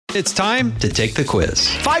It's time to take the quiz.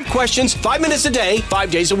 5 questions, 5 minutes a day,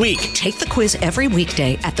 5 days a week. Take the quiz every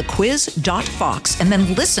weekday at thequiz.fox and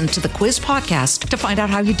then listen to the quiz podcast to find out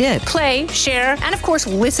how you did. Play, share, and of course,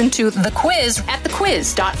 listen to the quiz at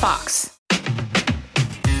thequiz.fox.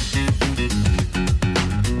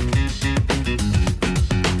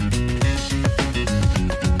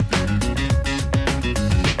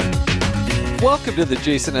 Welcome to the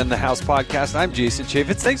Jason and the House podcast. I'm Jason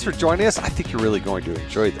Chaffetz. Thanks for joining us. I think you're really going to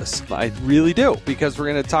enjoy this. I really do, because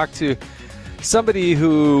we're going to talk to somebody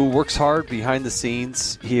who works hard behind the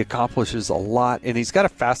scenes. He accomplishes a lot, and he's got a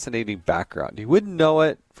fascinating background. You wouldn't know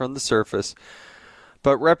it from the surface,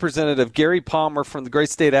 but Representative Gary Palmer from the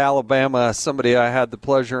great state of Alabama, somebody I had the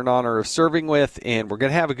pleasure and honor of serving with, and we're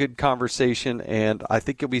going to have a good conversation, and I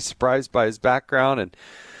think you'll be surprised by his background and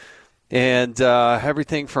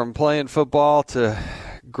everything from playing football to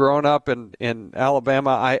growing up in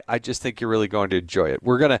Alabama. I just think you're really going to enjoy it.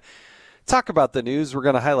 We're going to talk about the news. We're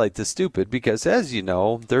going to highlight the stupid because, as you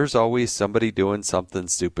know, there's always somebody doing something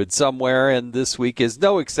stupid somewhere, and this week is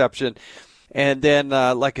no exception. And then,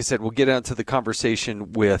 like I said, we'll get into the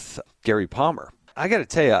conversation with Gary Palmer. I got to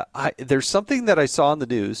tell you, there's something that I saw in the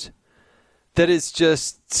news that is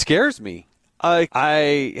just scares me.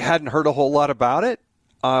 I hadn't heard a whole lot about it.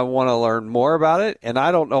 I want to learn more about it, and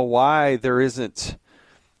I don't know why there isn't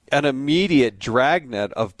an immediate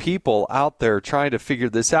dragnet of people out there trying to figure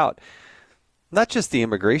this out. Not just the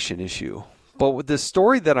immigration issue, but with the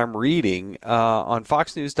story that I'm reading on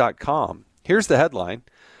FoxNews.com. Here's the headline.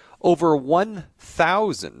 Over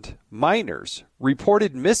 1,000 minors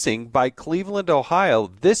reported missing by Cleveland,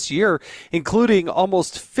 Ohio this year, including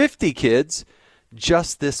almost 50 kids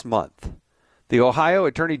just this month. The Ohio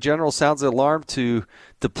Attorney General sounds alarm to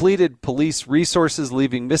depleted police resources,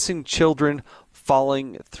 leaving missing children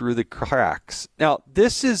falling through the cracks. Now,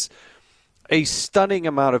 this is a stunning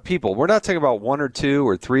amount of people. We're not talking about 1 or 2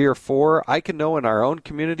 or 3 or 4. I can know in our own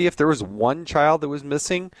community if there was one child that was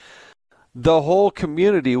missing, the whole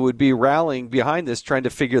community would be rallying behind this, trying to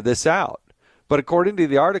figure this out. But according to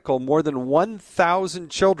the article, more than 1,000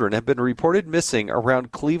 children have been reported missing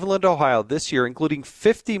around Cleveland, Ohio this year, including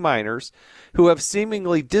 50 minors who have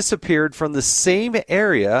seemingly disappeared from the same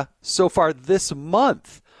area so far this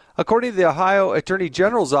month. According to the Ohio Attorney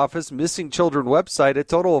General's Office Missing Children website, a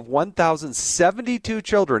total of 1,072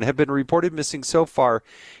 children have been reported missing so far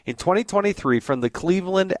in 2023 from the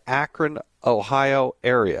Cleveland, Akron, Ohio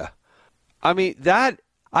area. I mean,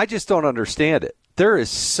 I just don't understand it. There is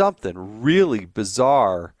something really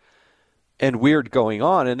bizarre and weird going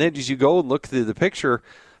on. And then as you go and look through the picture,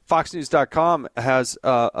 FoxNews.com has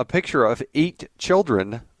a picture of 8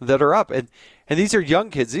 children that are up. And these are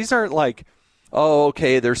young kids. These aren't like, oh,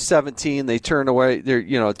 okay, they're 17, they turn away,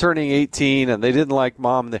 they're turning 18, and they didn't like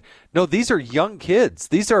mom. No, these are young kids.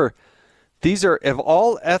 These are of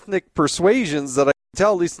all ethnic persuasions that I can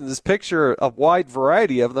tell, at least in this picture, a wide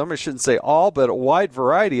variety of them. I shouldn't say all, but a wide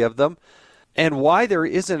variety of them. And why there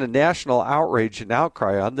isn't a national outrage and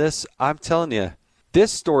outcry on this, I'm telling you,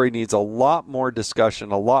 this story needs a lot more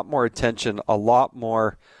discussion, a lot more attention, a lot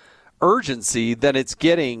more urgency than it's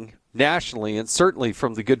getting nationally, and certainly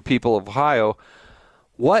from the good people of Ohio.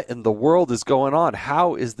 What in the world is going on?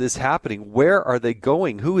 How is this happening? Where are they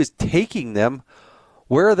going? Who is taking them?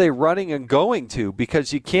 Where are they running and going to?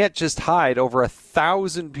 Because you can't just hide over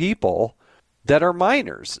 1,000 people that are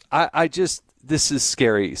minors. This is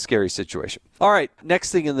scary situation. All right,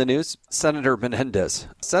 next thing in the news, Senator Menendez.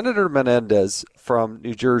 Senator Menendez from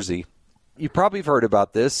New Jersey. You probably have heard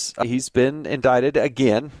about this. He's been indicted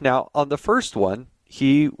again. Now, on the first one,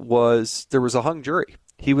 there was a hung jury.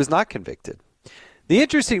 He was not convicted. The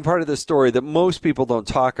interesting part of the story that most people don't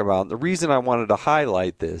talk about, and the reason I wanted to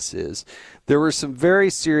highlight this, is there were some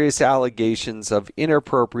very serious allegations of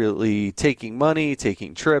inappropriately taking money,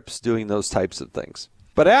 taking trips, doing those types of things.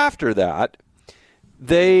 But after that,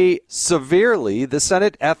 the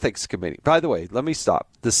Senate Ethics Committee, by the way, let me stop.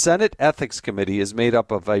 The Senate Ethics Committee is made up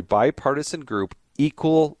of a bipartisan group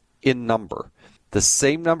equal in number. The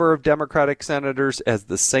same number of Democratic senators as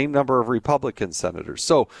the same number of Republican senators.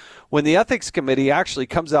 So when the Ethics Committee actually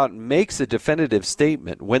comes out and makes a definitive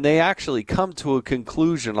statement, when they actually come to a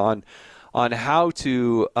conclusion on how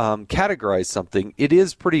to categorize something, it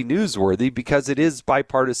is pretty newsworthy because it is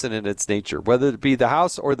bipartisan in its nature, whether it be the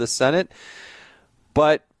House or the Senate.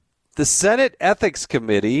 But the Senate Ethics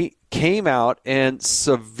Committee came out and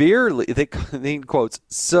severely, in quotes,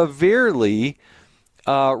 severely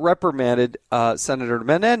reprimanded Senator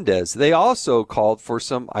Menendez. They also called for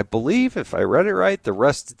some, I believe, if I read it right, the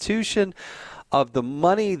restitution of the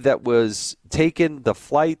money that was taken, the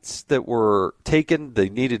flights that were taken, they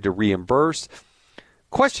needed to reimburse.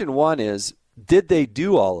 question one is, did they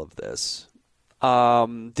do all of this?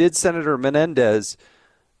 Did Senator Menendez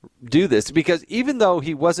do this? Because even though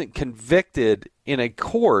he wasn't convicted in a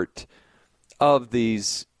court of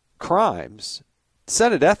these crimes,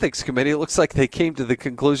 Senate Ethics Committee, it looks like they came to the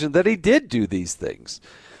conclusion that he did do these things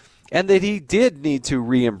and that he did need to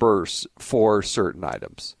reimburse for certain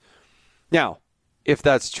items. Now, if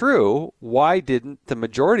that's true, why didn't the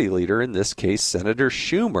majority leader, in this case, Senator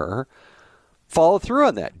Schumer, follow through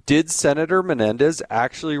on that? Did Senator Menendez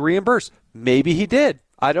actually reimburse? Maybe he did.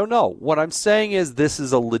 I don't know. What I'm saying is this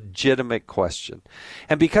is a legitimate question.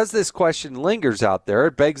 And because this question lingers out there,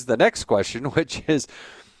 it begs the next question, which is,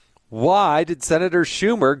 why did Senator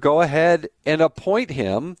Schumer go ahead and appoint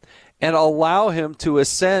him and allow him to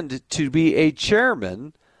ascend to be a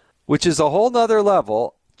chairman, which is a whole nother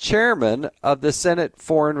level, chairman of the Senate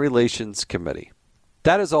Foreign Relations Committee?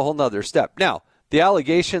 That is a whole nother step. Now, the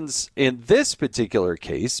allegations in this particular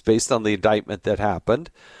case, based on the indictment that happened,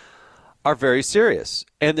 are very serious.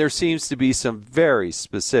 And there seems to be some very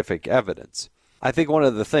specific evidence. I think one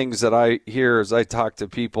of the things that I hear as I talk to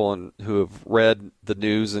people who have read the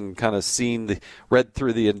news and kind of read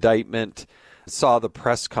through the indictment, saw the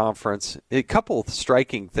press conference, a couple of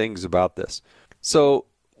striking things about this. So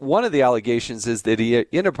one of the allegations is that he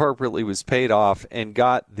inappropriately was paid off and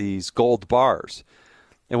got these gold bars.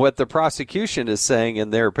 And what the prosecution is saying in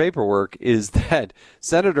their paperwork is that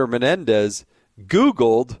Senator Menendez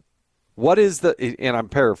Googled what is the, and I'm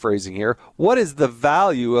paraphrasing here, what is the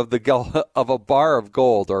value of a bar of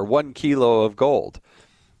gold or 1 kilo of gold?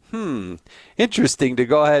 Interesting to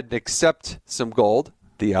go ahead and accept some gold,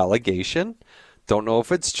 the allegation. Don't know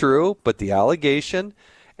if it's true, but the allegation.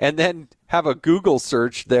 And then have a Google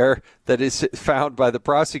search there that is found by the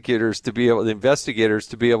prosecutors to be able, the investigators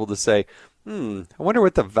to be able to say, I wonder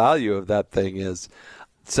what the value of that thing is.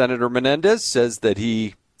 Senator Menendez says that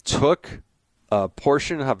he took a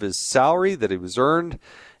portion of his salary that he was earned.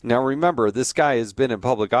 Now remember, this guy has been in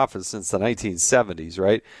public office since the 1970s,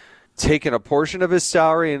 right? Taken a portion of his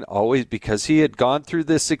salary, and always because he had gone through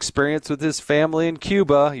this experience with his family in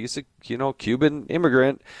Cuba. He's a Cuban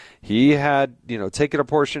immigrant. He had taken a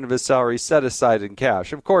portion of his salary set aside in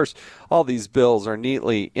cash. Of course, all these bills are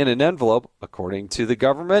neatly in an envelope, according to the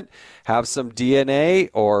government, have some DNA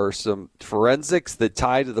or some forensics that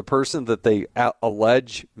tie to the person that they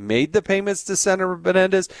allege made the payments to Senator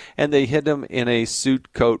Menendez, and they hid them in a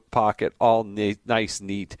suit coat pocket, all nice,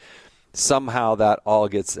 neat. Somehow that all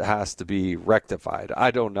has to be rectified.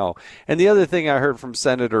 I don't know. And the other thing I heard from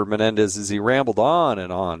Senator Menendez is he rambled on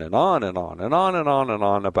and on and on and on and on and on and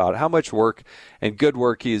on about how much work and good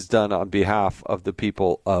work he has done on behalf of the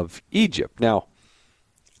people of Egypt. Now,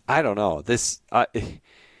 I don't know. The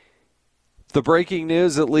breaking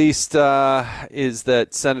news, at least, is that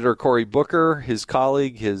Senator Cory Booker, his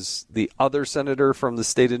colleague, the other senator from the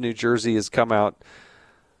state of New Jersey, has come out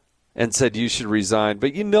and said you should resign.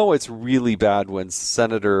 But it's really bad when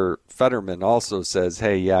Senator Fetterman also says,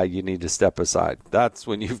 hey, yeah, you need to step aside. That's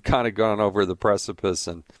when you've kind of gone over the precipice.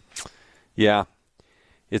 And, yeah,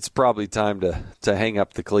 it's probably time to hang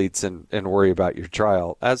up the cleats and worry about your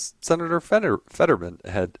trial, as Senator Fetterman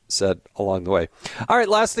had said along the way. All right,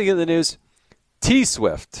 last thing in the news,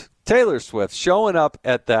 Taylor Swift, showing up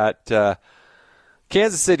at that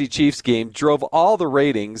Kansas City Chiefs game, drove all the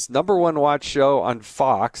ratings. Number one watch show on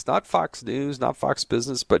Fox, not Fox News, not Fox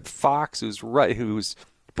Business, but Fox, who's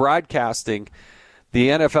broadcasting the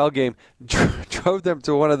NFL game, drove them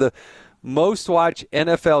to one of the most watched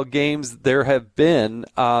NFL games there have been,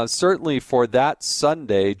 certainly for that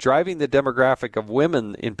Sunday, driving the demographic of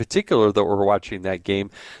women in particular that were watching that game.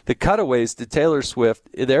 The cutaways to Taylor Swift,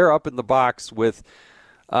 they're up in the box with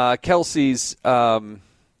Kelsey's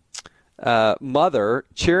mother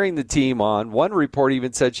cheering the team on. One report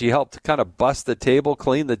even said she helped kind of bust the table,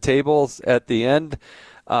 clean the tables at the end,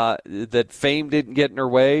 that fame didn't get in her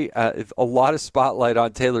way. A lot of spotlight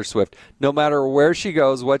on Taylor Swift, no matter where she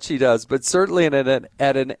goes, what she does, but certainly at an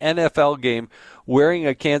NFL game wearing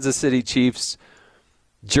a Kansas City Chiefs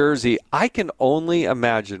jersey. I can only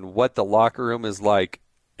imagine what the locker room is like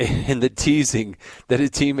in the teasing that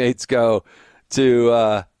his teammates go to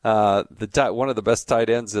one of the best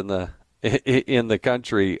tight ends in the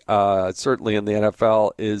country, certainly in the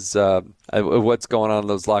NFL, is what's going on in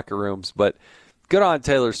those locker rooms. But good on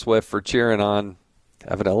Taylor Swift for cheering on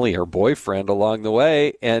evidently her boyfriend along the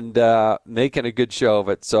way and making a good show of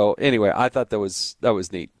it. So anyway, I thought that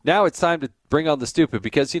was neat. Now it's time to bring on the stupid,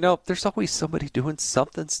 because there's always somebody doing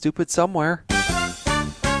something stupid somewhere.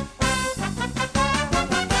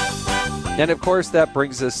 And of course that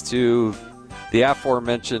brings us to the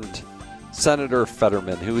aforementioned Senator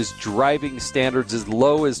Fetterman, who is driving standards as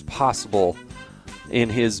low as possible in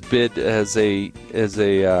his bid as a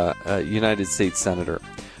United States Senator.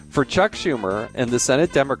 For Chuck Schumer and the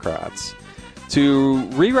Senate Democrats to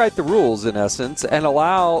rewrite the rules, in essence, and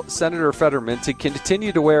allow Senator Fetterman to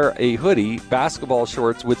continue to wear a hoodie, basketball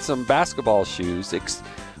shorts with some basketball shoes,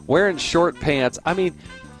 wearing short pants. I mean,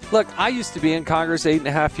 look, I used to be in Congress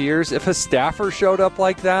 8.5 years. If a staffer showed up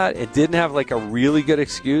like that and didn't have like a really good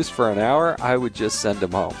excuse for an hour, I would just send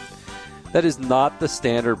him home. That is not the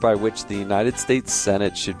standard by which the United States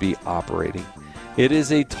Senate should be operating. It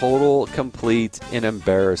is a total, complete, and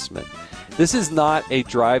embarrassment. This is not a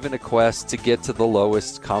drive and a quest to get to the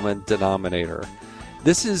lowest common denominator.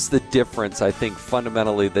 This is the difference, I think,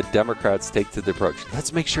 fundamentally, that Democrats take to the approach.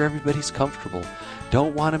 Let's make sure everybody's comfortable.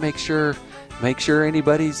 Don't want to make sure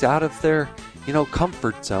anybody's out of their,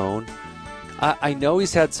 comfort zone. I know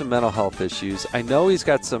he's had some mental health issues. I know he's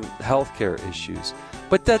got some health care issues.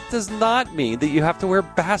 But that does not mean that you have to wear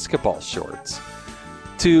basketball shorts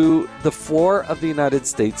to the floor of the United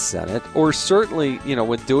States Senate, or certainly,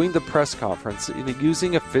 when doing the press conference,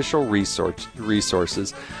 using official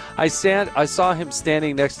resources. I saw him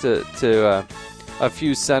standing next to a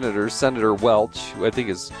few senators. Senator Welch, who I think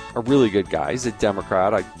is a really good guy. He's a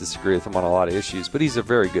Democrat. I disagree with him on a lot of issues, but he's a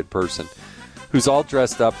very good person who's all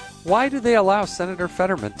dressed up. Why do they allow Senator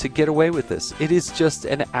Fetterman to get away with this? It is just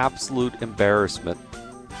an absolute embarrassment,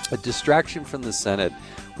 a distraction from the Senate.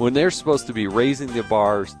 When they're supposed to be raising the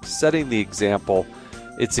bar, setting the example,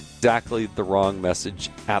 it's exactly the wrong message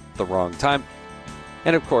at the wrong time.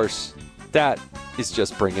 And of course, that is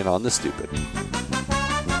just bringing on the stupid.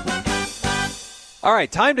 All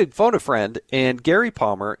right, time to phone a friend. And Gary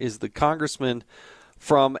Palmer is the congressman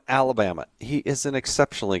from Alabama. He is an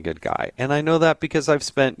exceptionally good guy. And I know that because I've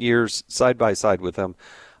spent years side by side with him.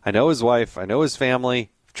 I know his wife. I know his family.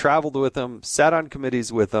 Traveled with him, sat on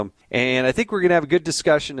committees with him, and I think we're going to have a good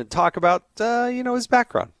discussion and talk about, his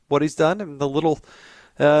background, what he's done, and the little,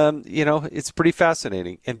 it's pretty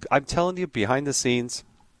fascinating. And I'm telling you, behind the scenes,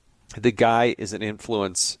 the guy is an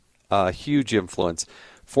influence, a huge influence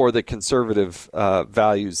for the conservative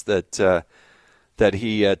values that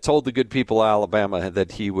he told the good people of Alabama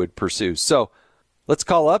that he would pursue. So let's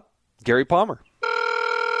call up Gary Palmer.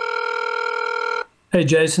 Hey,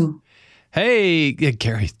 Jason. Hey,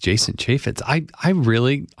 Gary, Jason Chaffetz.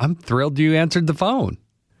 I'm thrilled you answered the phone.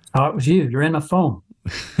 Oh, it was you. You're in my phone.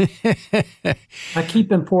 I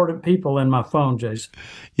keep important people in my phone, Jason.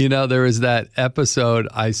 There was that episode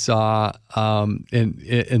I saw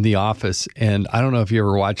in The Office, and I don't know if you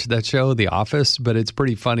ever watched that show, The Office, but it's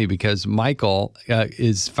pretty funny because Michael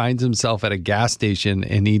finds himself at a gas station,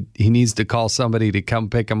 and he needs to call somebody to come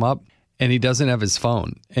pick him up. And he doesn't have his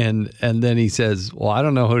phone. And then he says, well, I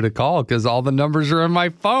don't know who to call because all the numbers are in my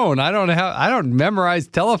phone. I don't memorize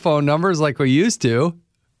telephone numbers like we used to.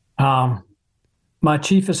 My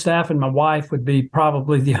chief of staff and my wife would be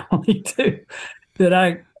probably the only two that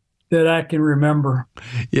I can remember.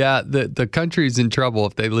 Yeah, the country's in trouble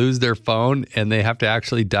if they lose their phone and they have to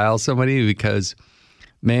actually dial somebody because,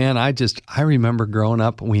 man, I remember growing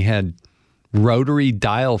up and we had rotary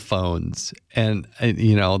dial phones and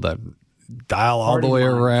the dial all Party the way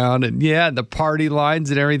lines. around, and the party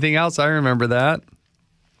lines and everything else. I remember that.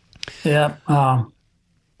 Yeah.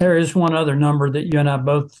 There is one other number that you and I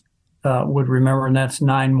both would remember, and that's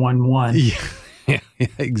 911. Yeah,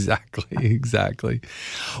 exactly.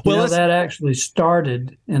 Well, that actually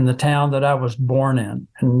started in the town that I was born in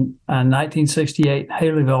 1968,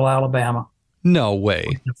 Haleyville, Alabama. No way.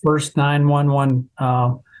 The first 911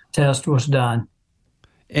 test was done.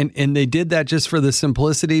 And they did that just for the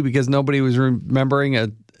simplicity because nobody was remembering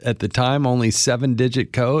at the time only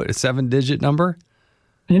 7-digit code, a 7-digit number?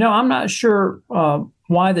 I'm not sure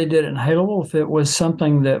why they did it in Haleyville, if it was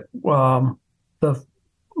something that the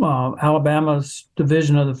Alabama's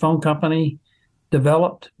division of the phone company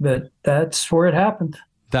developed, but that's where it happened.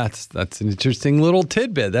 That's an interesting little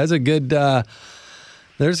tidbit. That's a good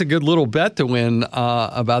there's a good little bet to win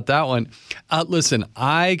about that one. Listen,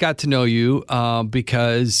 I got to know you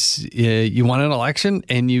because you won an election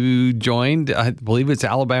and you joined, I believe it's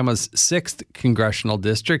Alabama's 6th congressional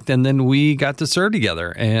district, and then we got to serve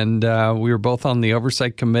together, and we were both on the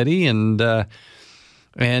oversight committee, and now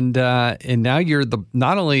you're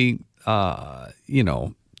not only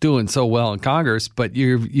doing so well in Congress, but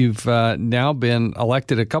you've now been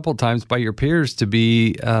elected a couple of times by your peers to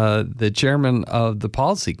be the chairman of the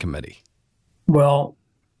policy committee. Well,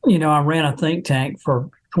 I ran a think tank for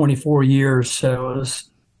 24 years, so it was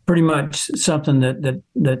pretty much something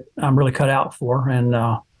that I'm really cut out for. And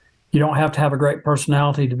you don't have to have a great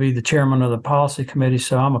personality to be the chairman of the policy committee,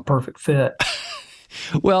 so I'm a perfect fit.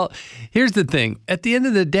 Well, here's the thing. At the end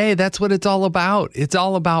of the day, that's what it's all about. It's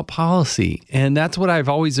all about policy. And that's what I've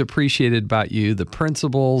always appreciated about you, the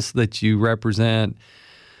principles that you represent,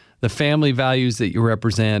 the family values that you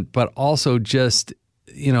represent, but also just,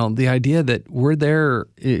 the idea that we're there,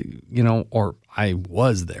 or I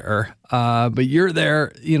was there, but you're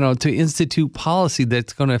there, to institute policy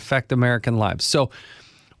that's going to affect American lives. So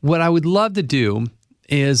what I would love to do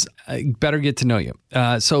is better get to know you.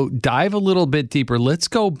 So dive a little bit deeper. Let's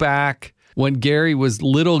go back when Gary was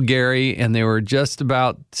little Gary and they were just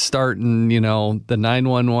about starting, the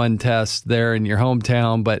 911 test there in your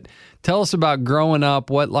hometown. But tell us about growing up,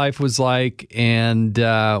 what life was like, and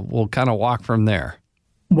we'll kind of walk from there.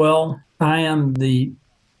 Well, I am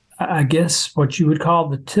I guess what you would call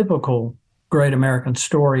the typical great American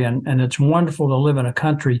story. And it's wonderful to live in a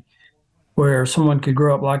country where someone could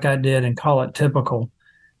grow up like I did and call it typical.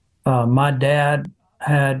 My dad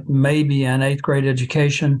had maybe an 8th grade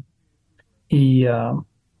education. He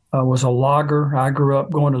was a logger. I grew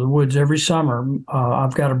up going to the woods every summer.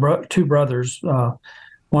 I've got two brothers.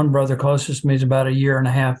 One brother closest to me is about a year and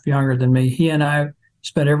a half younger than me. He and I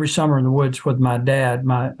spent every summer in the woods with my dad.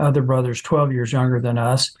 My other brother's 12 years younger than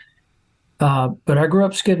us. But I grew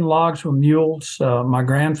up skidding logs with mules. My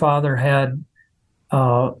grandfather had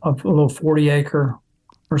a little 40-acre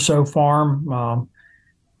or so farm.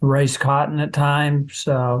 Raised cotton at times,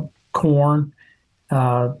 corn,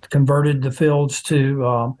 converted the fields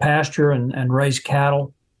to pasture and raised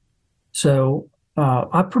cattle. So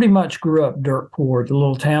I pretty much grew up dirt poor. The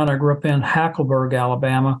little town I grew up in, Hackleburg,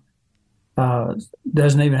 Alabama,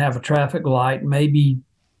 doesn't even have a traffic light. Maybe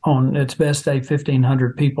on its best day,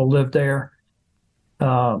 1,500 people live there.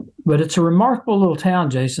 But it's a remarkable little town,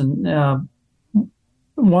 Jason.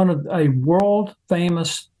 One of a world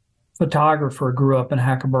famous photographer grew up in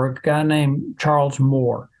Hackleburg, a guy named Charles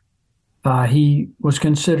Moore. He was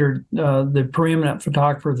considered the preeminent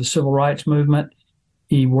photographer of the civil rights movement.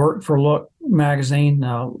 He worked for Look magazine.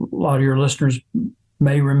 A lot of your listeners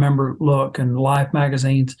may remember Look and Life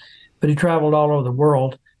magazines, but he traveled all over the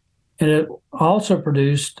world. And it also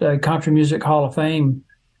produced a Country Music Hall of Fame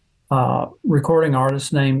recording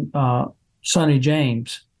artist named Sonny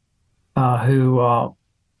James, who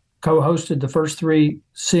co-hosted the first 3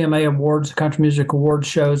 CMA Awards, Country Music Awards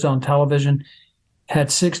shows on television,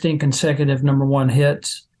 had 16 consecutive #1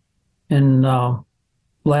 hits, and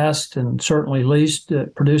last and certainly least,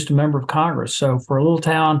 produced a member of Congress. So for a little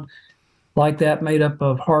town like that, made up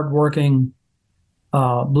of hardworking,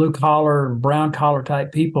 blue-collar and brown-collar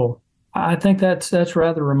type people, I think that's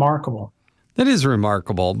rather remarkable. That is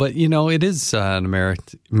remarkable, but, it is an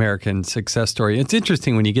American success story. It's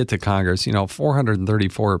interesting when you get to Congress,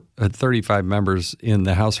 435 members in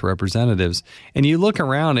the House of Representatives, and you look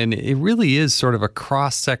around and it really is sort of a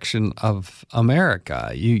cross-section of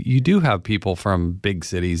America. You do have people from big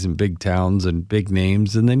cities and big towns and big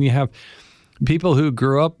names, and then you have people who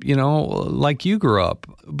grew up, like you grew up.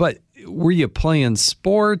 But were you playing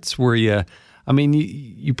sports? You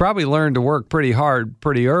probably learned to work pretty hard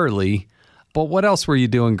pretty early. But what else were you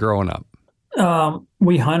doing growing up?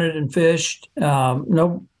 We hunted and fished.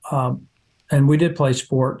 And we did play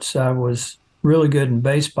sports. I was really good in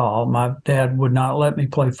baseball. My dad would not let me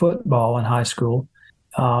play football in high school.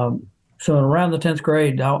 So around the 10th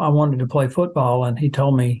grade, I wanted to play football, and he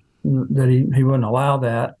told me that he wouldn't allow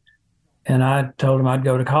that. And I told him I'd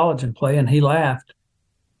go to college and play, and he laughed.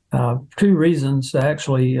 2 reasons,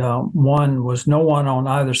 actually. One was no one on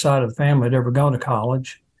either side of the family had ever gone to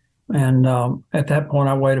college. And at that point,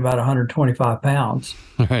 I weighed about 125 pounds.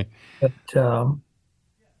 Right. But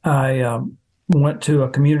I went to a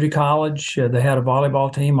community college. They had a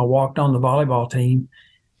volleyball team. I walked on the volleyball team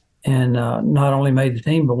and not only made the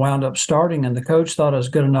team, but wound up starting. And the coach thought I was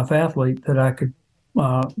a good enough athlete that I could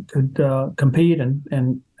compete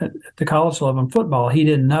and at the college level in football. He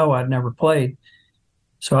didn't know I'd never played.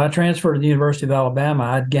 So I transferred to the University of Alabama.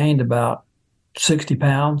 I'd gained about 60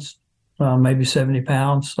 pounds. Maybe 70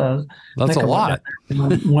 pounds. That's a lot.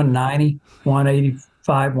 190,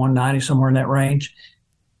 185, 190, somewhere in that range.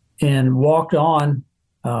 And walked on.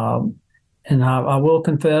 And I will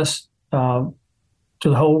confess to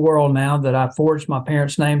the whole world now that I forged my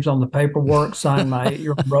parents' names on the paperwork, signed my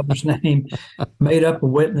 8-year-old brother's name, made up a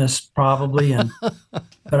witness probably.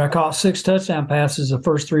 But I caught 6 touchdown passes the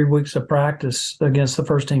first 3 weeks of practice against the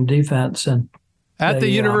first team defense. And at the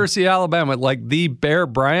University of Alabama, like the Bear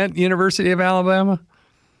Bryant University of Alabama?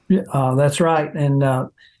 Yeah, that's right. And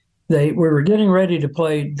we were getting ready to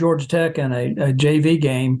play Georgia Tech in a JV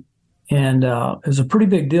game, And it was a pretty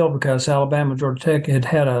big deal because Alabama, Georgia Tech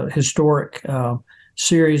had a historic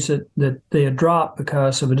series that they had dropped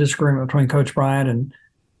because of a disagreement between Coach Bryant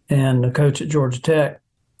and the coach at Georgia Tech.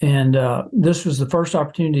 And this was the first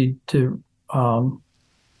opportunity to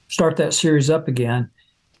start that series up again.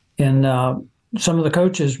 And some of the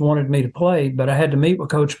coaches wanted me to play, but I had to meet with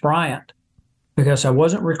Coach Bryant because I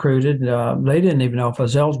wasn't recruited. They didn't even know if I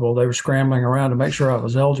was eligible. They were scrambling around to make sure I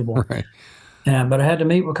was eligible. Right. But I had to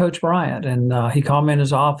meet with Coach Bryant, and he called me in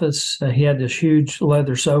his office. He had this huge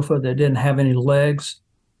leather sofa that didn't have any legs.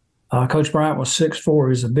 Coach Bryant was 6'4". He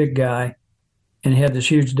was a big guy, and he had this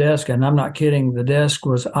huge desk, and I'm not kidding. The desk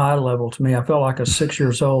was eye level to me. I felt like I was 6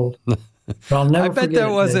 years old. But I'll never I bet forget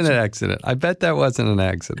that wasn't an accident. I bet that wasn't an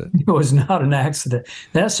accident. It was not an accident.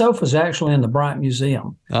 That sofa is actually in the Bryant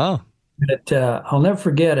Museum. Oh. But I'll never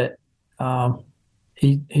forget it.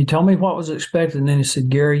 He told me what was expected, and then he said,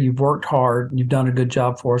 "Gary, you've worked hard. You've done a good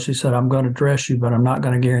job for us." He said, "I'm going to dress you, but I'm not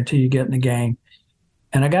going to guarantee you get in the game."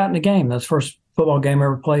 And I got in the game. That's the first football game I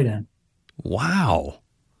ever played in. Wow.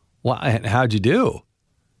 And how'd you do?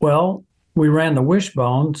 Well, we ran the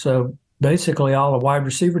wishbone, so basically all a wide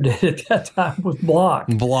receiver did at that time was block.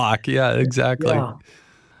 Block, yeah, exactly. Yeah.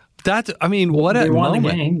 What a we won moment.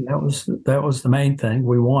 The game. That was the main thing.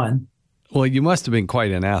 We won. Well, you must have been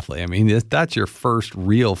quite an athlete. I mean, that's your first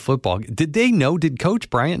real football. Did Coach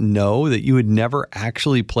Bryant know that you had never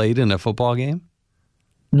actually played in a football game?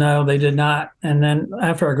 No, they did not. And then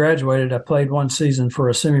after I graduated, I played one season for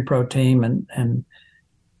a semi-pro team and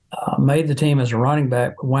made the team as a running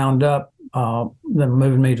back, wound up then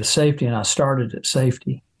moving me to safety, and I started at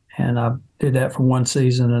safety. And I did that for one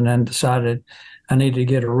season and then decided I needed to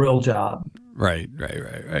get a real job. Right.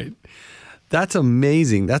 That's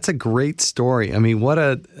amazing. That's a great story. I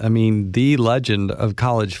mean, the legend of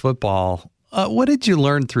college football. What did you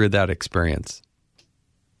learn through that experience?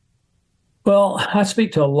 Well, I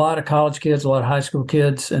speak to a lot of college kids, a lot of high school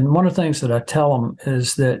kids, and one of the things that I tell them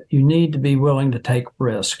is that you need to be willing to take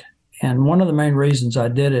risk. And one of the main reasons I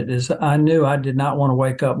did it is I knew I did not want to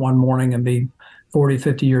wake up one morning and be 40,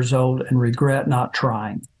 50 years old and regret not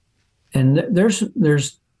trying. And there's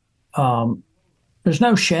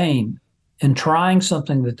no shame in trying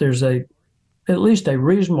something that there's at least a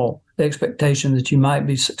reasonable expectation that you might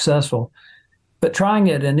be successful. But trying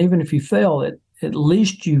it, and even if you fail it, at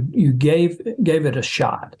least you gave it a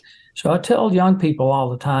shot. So I tell young people all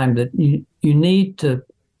the time that you need to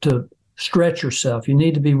stretch yourself. You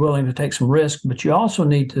need to be willing to take some risk, but you also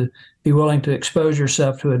need to be willing to expose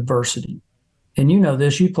yourself to adversity. And you know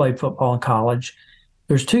this, you played football in college.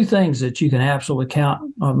 There's two things that you can absolutely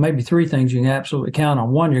count, maybe three things you can absolutely count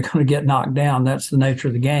on. One, you're going to get knocked down. That's the nature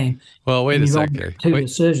of the game. Well, wait a sec, Gary. Two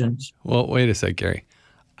decisions. Well, wait a sec, Gary.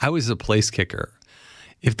 I was a place kicker.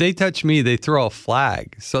 If they touch me, they throw a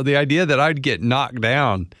flag. So the idea that I'd get knocked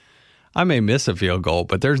down, I may miss a field goal,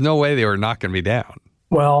 but there's no way they were knocking me down.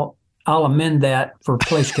 Well, I'll amend that for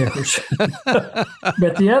place kickers.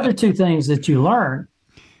 But the other two things that you learn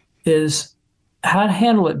is how to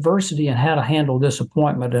handle adversity and how to handle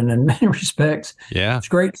disappointment. And in many respects, it's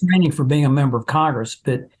great training for being a member of Congress.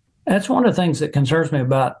 But that's one of the things that concerns me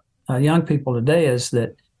about young people today is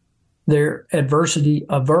that they're adversity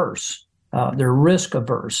averse. They're risk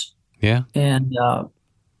averse. Yeah. And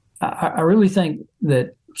I really think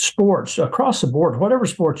that sports across the board, whatever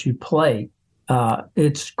sports you play,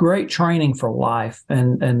 it's great training for life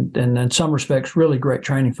and in some respects, really great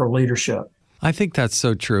training for leadership. I think that's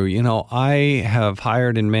so true. You know, I have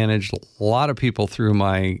hired and managed a lot of people through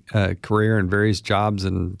my career in various jobs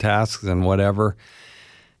and tasks and whatever.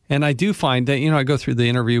 And I do find that, I go through the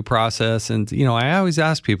interview process and, I always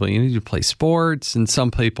ask people, you need to play sports. And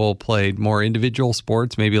some people played more individual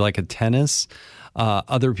sports, maybe like a tennis.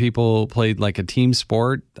 Other people played like a team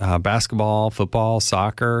sport, basketball, football,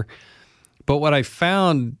 soccer. But what I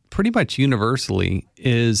found pretty much universally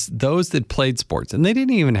is those that played sports, and they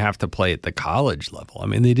didn't even have to play at the college level. I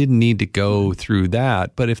mean, they didn't need to go through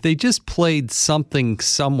that. But if they just played something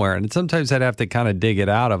somewhere, and sometimes I'd have to kind of dig it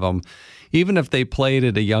out of them, even if they played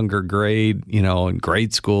at a younger grade, in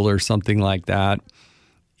grade school or something like that,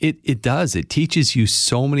 it does. It teaches you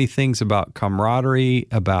so many things about camaraderie,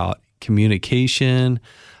 about communication,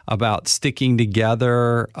 about sticking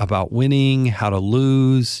together, about winning, how to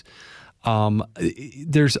lose.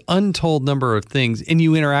 There's untold number of things, and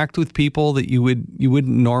you interact with people that you wouldn't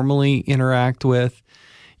normally interact with.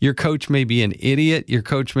 Your coach may be an idiot. Your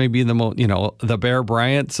coach may be the Bear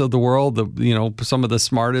Bryants of the world, some of the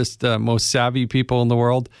smartest, most savvy people in the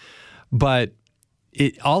world. But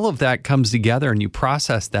all of that comes together and you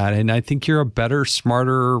process that. And I think you're a better,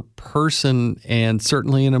 smarter person and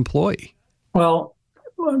certainly an employee. Well,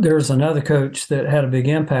 there's another coach that had a big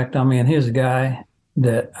impact on me, and he was a guy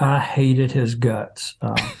that I hated his guts.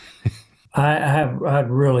 I'd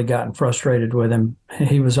really gotten frustrated with him.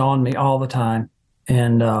 He was on me all the time.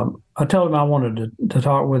 And I told him I wanted to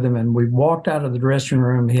talk with him, and we walked out of the dressing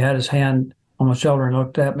room. He had his hand on my shoulder and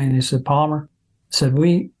looked at me, and he said, Palmer, said,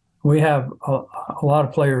 we have a lot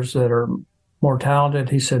of players that are more talented.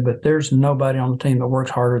 He said, but there's nobody on the team that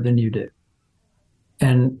works harder than you do.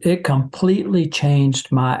 And it completely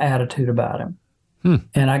changed my attitude about him.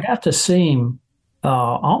 And I got to see him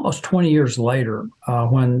almost 20 years later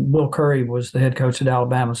when Will Curry was the head coach at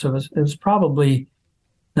Alabama. So it was probably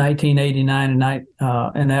 1989 and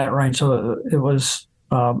in that range. So it was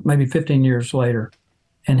maybe 15 years later.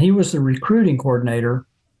 And he was the recruiting coordinator.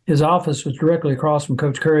 His office was directly across from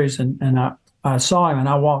Coach Curry's. And I saw him and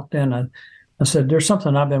I walked in and I said, there's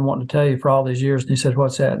something I've been wanting to tell you for all these years. And he said,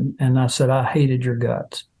 what's that? And I said, I hated your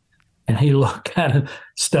guts. And he looked kind of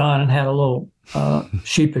stunned and had a little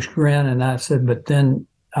sheepish grin. And I said, but then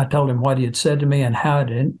I told him what he had said to me and how it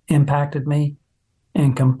had impacted me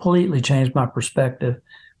and completely changed my perspective.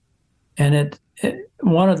 And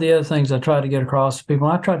one of the other things I try to get across to people,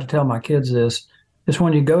 and I try to tell my kids this, is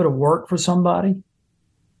when you go to work for somebody,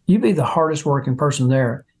 you be the hardest working person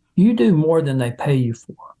there. You do more than they pay you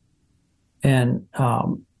for. And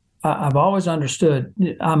I've always understood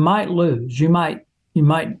I might lose. You might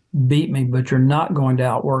beat me, but you're not going to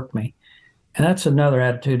outwork me. And that's another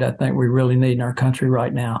attitude I think we really need in our country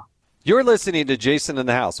right now. You're listening to Jason in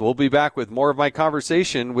the House. We'll be back with more of my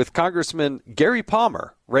conversation with Congressman Gary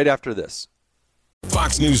Palmer right after this.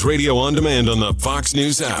 Fox News Radio on demand on the Fox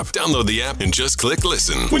News app. Download the app and just click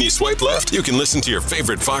listen. When you swipe left, you can listen to your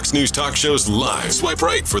favorite Fox News talk shows live. Swipe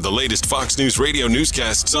right for the latest Fox News Radio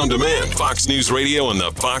newscasts on demand. Fox News Radio on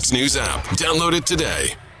the Fox News app. Download it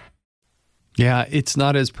today. Yeah, it's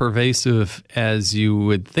not as pervasive as you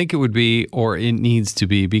would think it would be or it needs to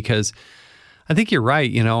be, because I think you're right.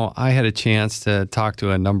 You know, I had a chance to talk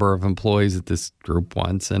to a number of employees at this group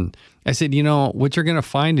once, and I said, you know, what you're going to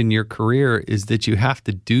find in your career is that you have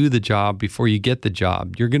to do the job before you get the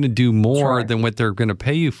job. You're going to do more than what they're going to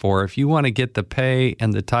pay you for. If you want to get the pay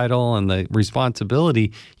and the title and the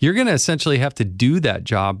responsibility, you're going to essentially have to do that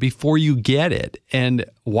job before you get it. And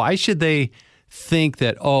why should they think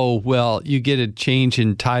that, oh, well, you get a change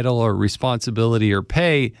in title or responsibility or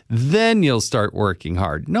pay, then you'll start working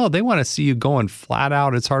hard? No, they want to see you going flat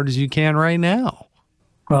out as hard as you can right now.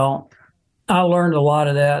 Well, I learned a lot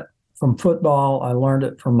of that from football. I learned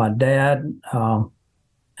it from my dad.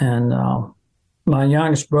 And my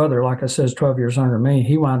youngest brother, like I said, is 12 years younger than me.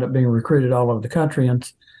 He wound up being recruited all over the country. And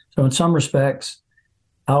so in some respects,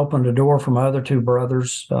 I opened a door for my other two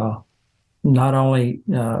brothers, not only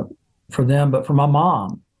for them, but for my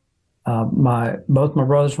mom. Both my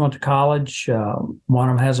brothers went to college. One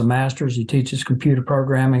of them has a master's. He teaches computer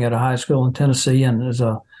programming at a high school in Tennessee and is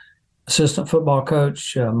a assistant football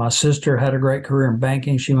coach. My sister had a great career in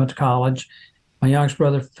banking. She went to college. My youngest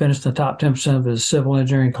brother finished the top 10% of his civil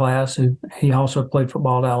engineering class. He also played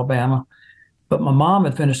football at Alabama. But my mom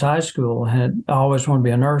had finished high school and had always wanted to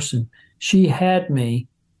be a nurse. And she had me,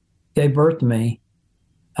 gave birth to me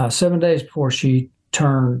 7 days before she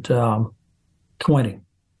turned 20.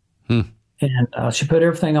 And she put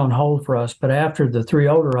everything on hold for us. But after the three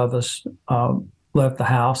older of us left the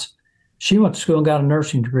house, she went to school and got a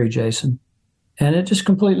nursing degree, Jason. And it just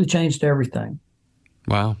completely changed everything.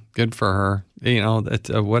 Wow. Good for her. You know,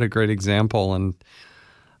 that's what a great example. And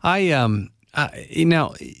you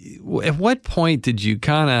know, at what point did you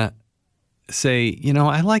kind of say, you know,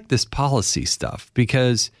 I like this policy stuff?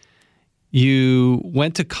 Because you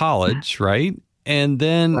went to college, right? And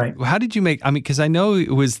then how did you make, I mean, because I know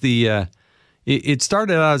it was it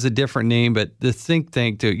started out as a different name, but the think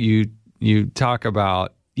tank that you talk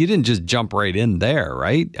about, you didn't just jump right in there,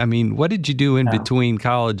 right? I mean, what did you do in between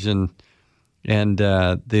college and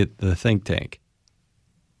the think tank?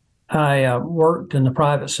 I worked in the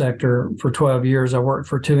private sector for 12 years. I worked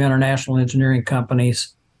for two international engineering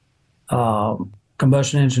companies,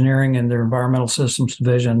 Combustion Engineering and their Environmental Systems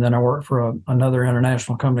Division. Then I worked for another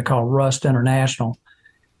international company called Rust International.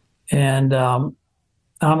 And I'm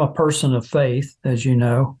a person of faith, as you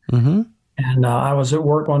know. Mm-hmm. And I was at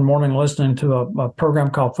work one morning listening to a program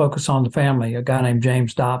called Focus on the Family, a guy named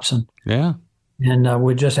James Dobson. Yeah. And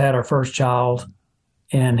we just had our first child.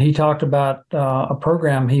 And he talked about a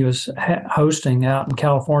program he was hosting out in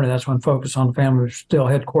California. That's when Focus on the Family was still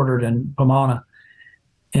headquartered in Pomona.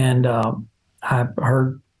 And I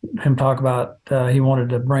heard him talk about he wanted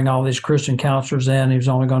to bring all these Christian counselors in. He was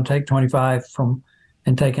only going to take 25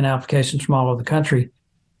 and taking applications from all over the country.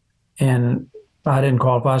 And I didn't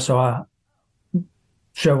qualify, so I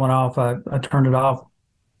show went off. I turned it off,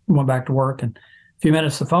 went back to work, and a few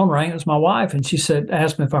minutes the phone rang. It was my wife, and she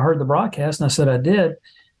asked me if I heard the broadcast, and I said I did.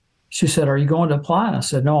 She said, "Are you going to apply?" And I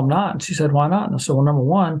said, "No, I'm not." And she said, "Why not?" And I said, "Well, number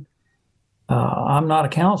one, I'm not a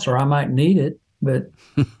counselor. I might need it, but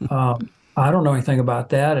I don't know anything about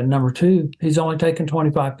that. And number two, he's only taken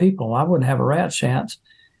 25 people. I wouldn't have a rat's chance."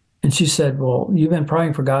 And she said, "Well, you've been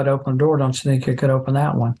praying for God to open a door. Don't you think you could open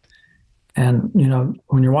that one?" And,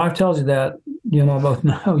 when your wife tells you that, both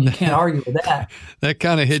know you can't argue with that. That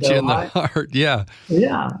kind of hits you in the heart. Yeah.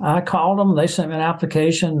 Yeah. I called them. They sent me an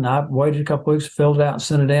application. I waited a couple weeks, filled it out and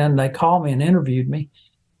sent it in. They called me and interviewed me.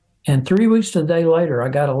 And 3 weeks to a day later, I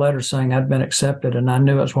got a letter saying I'd been accepted, and I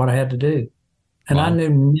knew that's what I had to do. And I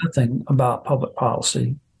knew nothing about public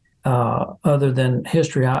policy other than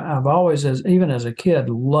history. I've always, even as a kid,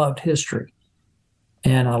 loved history.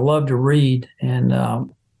 And I loved to read. And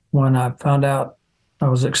when I found out I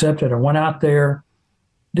was accepted, I went out there,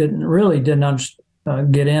 didn't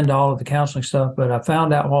get into all of the counseling stuff, but I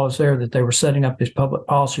found out while I was there that they were setting up these public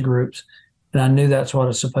policy groups, and I knew that's what I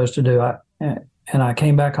was supposed to do. And I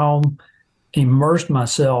came back home, immersed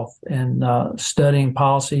myself in studying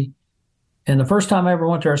policy. And the first time I ever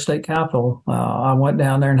went to our state capitol, I went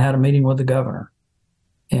down there and had a meeting with the governor.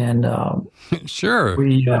 And sure.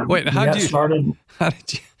 Wait,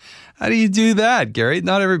 How do you do that, Gary?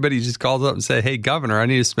 Not everybody just calls up and say, "Hey, Governor, I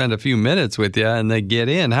need to spend a few minutes with you," and they get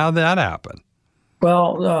in. How'd that happen?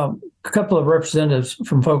 Well, a couple of representatives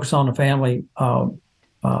from Focus on the Family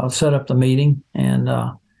set up the meeting and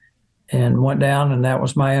went down, and that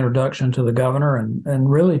was my introduction to the governor and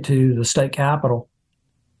really to the state capitol.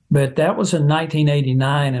 But that was in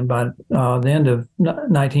 1989, and by the end of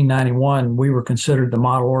 1991, we were considered the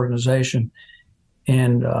model organization.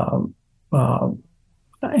 And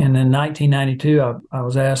in 1992, I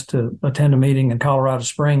was asked to attend a meeting in Colorado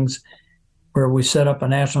Springs where we set up a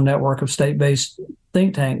national network of state-based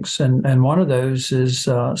think tanks, and one of those is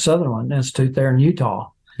Sutherland Institute there in Utah.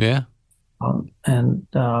 Yeah.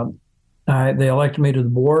 They elected me to the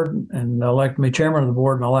board, and they elected me chairman of the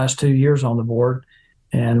board my last 2 years on the board.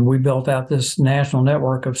 And we built out this national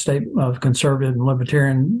network of conservative and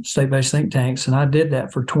libertarian state-based think tanks, and I did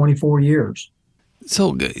that for 24 years.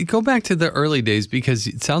 So go back to the early days, because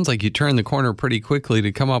it sounds like you turned the corner pretty quickly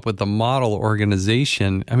to come up with the model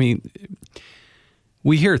organization. I mean,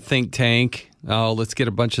 we hear think tank, let's get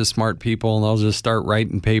a bunch of smart people and they'll just start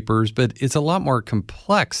writing papers, but it's a lot more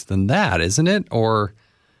complex than that, isn't it? Or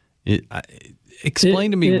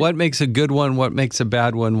explain to me what makes a good one, what makes a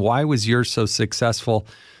bad one. Why was yours so successful?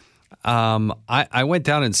 I went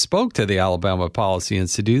down and spoke to the Alabama Policy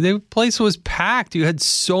Institute. The place was packed. You had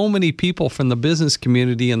so many people from the business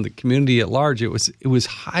community and the community at large. It was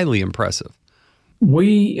highly impressive.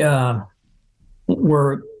 We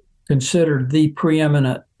were considered the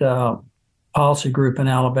preeminent policy group in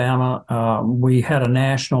Alabama. We had a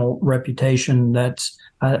national reputation.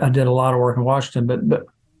 I did a lot of work in Washington, but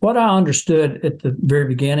what I understood at the very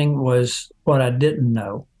beginning was what I didn't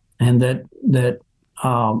know, and that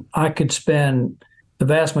I could spend the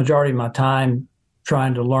vast majority of my time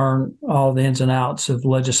trying to learn all the ins and outs of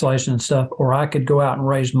legislation and stuff, or I could go out and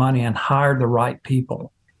raise money and hire the right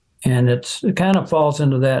people. And it kind of falls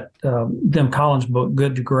into that Jim Collins book,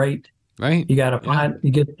 Good to Great. Right. You got to you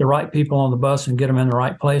get the right people on the bus and get them in the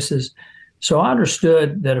right places. So I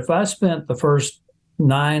understood that if I spent the first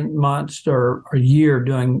 9 months or a year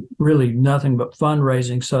doing really nothing but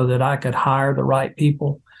fundraising so that I could hire the right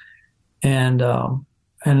people, and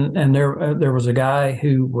there was a guy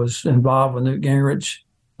who was involved with Newt Gingrich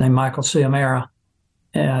named Michael Ciamera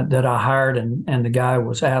that I hired, and the guy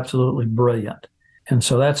was absolutely brilliant. And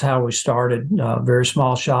so that's how we started, a very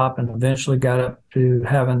small shop, and eventually got up to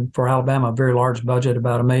having, for Alabama, a very large budget,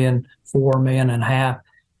 about $1.4 million, $1.5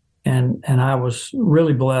 million. And I was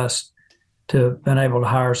really blessed to have been able to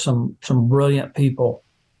hire some brilliant people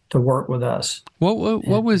to work with us. What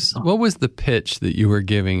was the pitch that you were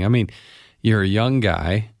giving? I mean, you're a young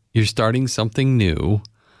guy, you're starting something new.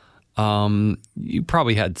 You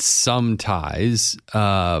probably had some ties,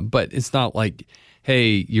 but it's not like,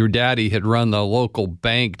 hey, your daddy had run the local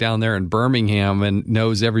bank down there in Birmingham and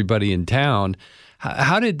knows everybody in town.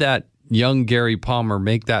 How did that young Gary Palmer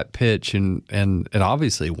make that pitch? And it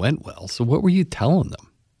obviously went well. So what were you telling them?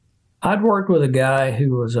 I'd worked with a guy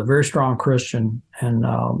who was a very strong Christian and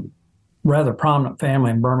rather prominent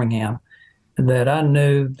family in Birmingham, that I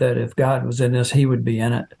knew that if God was in this, he would be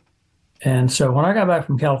in it. And so when I got back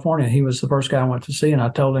from California, he was the first guy I went to see, and I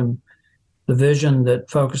told him the vision that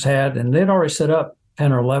Focus had, and they'd already set up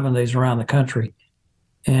 10 or 11 of these around the country.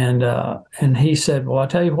 And he said, well, I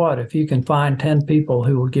tell you what, if you can find 10 people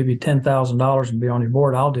who will give you $10,000 and be on your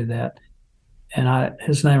board, I'll do that. And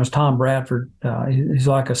his name was Tom Bradford. He's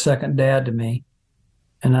like a second dad to me.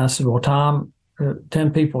 And I said, well, Tom,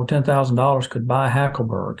 10 people, $10,000 could buy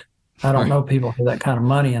Hackleburg. I don't know people for that kind of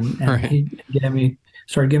money. And he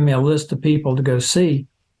started giving me a list of people to go see.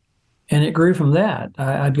 And it grew from that.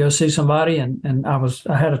 I'd go see somebody, and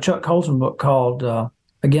I had a Chuck Colson book called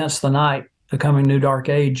Against the Night, The Coming New Dark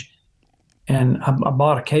Age. And I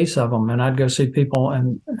bought a case of them, and I'd go see people,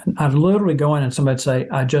 and I'd literally go in and somebody'd say,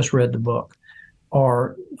 I just read the book.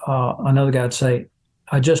 Or another guy would say,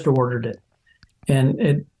 I just ordered it.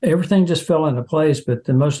 And everything just fell into place. But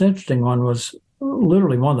the most interesting one was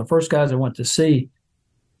literally one of the first guys I went to see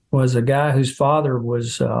was a guy whose father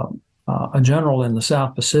was a general in the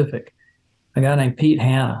South Pacific, a guy named Pete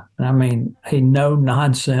Hanna. And I mean, he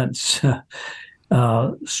no-nonsense,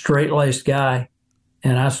 straight-laced guy.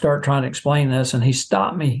 And I start trying to explain this, and he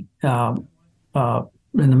stopped me in the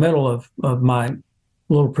middle of my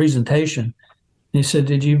little presentation. He said,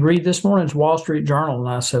 did you read this morning's Wall Street Journal? And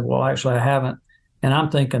I said, well, actually, I haven't. And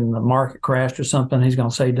I'm thinking the market crashed or something. He's going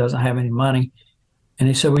to say he doesn't have any money. And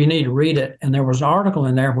he said, well, you need to read it. And there was an article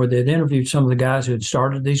in there where they'd interviewed some of the guys who had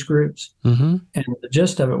started these groups. Mm-hmm. And the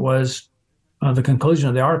gist of it was, the conclusion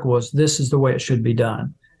of the article was, this is the way it should be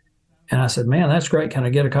done. And I said, man, that's great. Can I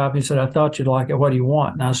get a copy? He said, I thought you'd like it. What do you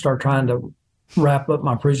want? And I started trying to wrap up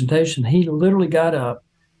my presentation. He literally got up,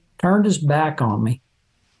 turned his back on me,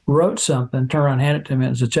 wrote something, turned around and handed it to me. It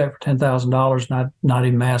was a check for $10,000, and I'd not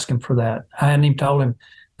even asked him for that. I hadn't even told him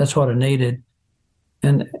that's what I needed.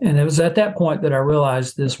 And it was at that point that I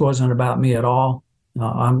realized this wasn't about me at all.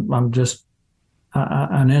 I'm just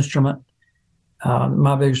an instrument.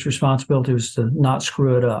 My biggest responsibility was to not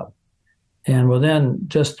screw it up. And within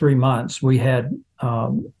just 3 months, we had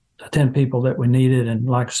 10 people that we needed, and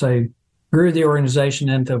like I say, grew the organization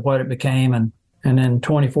into what it became. And in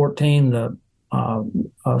 2014, the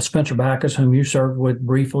Spencer Backus, whom you served with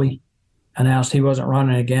briefly, announced he wasn't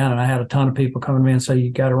running again. And I had a ton of people come to me and say, you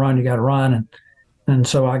got to run. And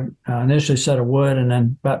so I initially said I would. And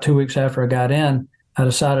then about 2 weeks after I got in, I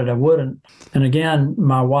decided I wouldn't. And again,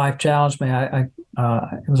 my wife challenged me. It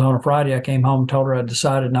was on a Friday. I came home and told her I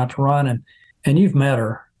decided not to run. And you've met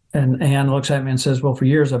her. And Ann looks at me and says, well, for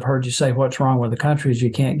years I've heard you say what's wrong with the country is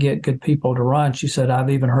you can't get good people to run. She said, I've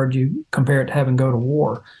even heard you compare it to having to go to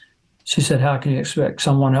war. She said, how can you expect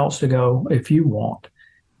someone else to go if you won't?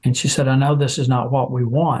 And she said, I know this is not what we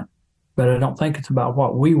want, but I don't think it's about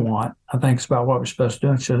what we want. I think it's about what we're supposed to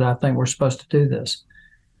do. And she said, I think we're supposed to do this.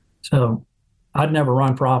 So I'd never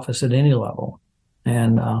run for office at any level.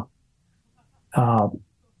 And the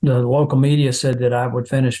local media said that I would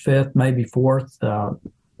finish fifth, maybe fourth.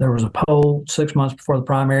 There was a poll 6 months before the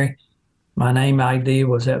primary. My name ID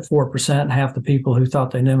was at 4%. And half the people who thought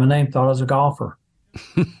they knew my name thought I was a golfer.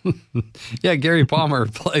 Yeah, Gary Palmer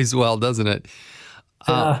plays well, doesn't it?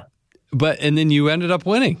 And then you ended up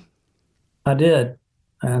winning. I did.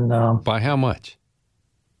 And by how much?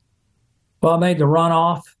 Well, I made the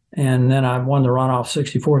runoff, and then I won the runoff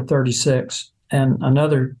 64-36. And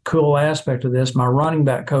another cool aspect of this, my running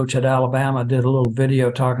back coach at Alabama did a little video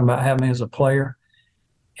talking about having me as a player.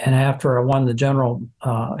 And after I won the general,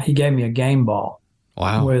 he gave me a game ball.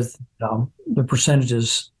 Wow. With the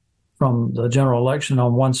percentages from the general election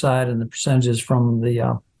on one side and the percentages from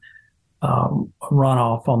the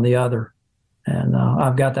runoff on the other. And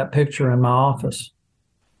I've got that picture in my office.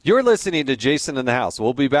 You're listening to Jason in the House.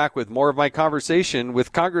 We'll be back with more of my conversation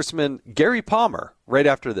with Congressman Gary Palmer right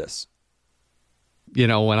after this. You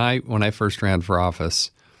know, when I first ran for office,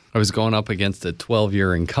 I was going up against a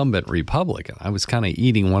 12-year incumbent Republican. I was kind of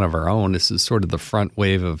eating one of our own. This is sort of the front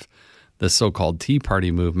wave of the so-called Tea Party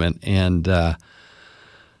movement. And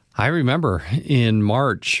I remember in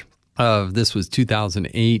March of, this was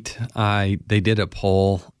 2008, they did a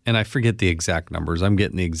poll, and I forget the exact numbers. I'm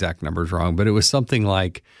getting the exact numbers wrong, but it was something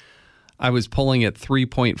like I was polling at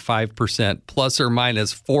 3.5% plus or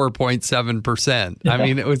minus 4.7%. Yeah. I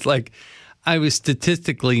mean, it was like I was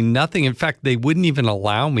statistically nothing. In fact, they wouldn't even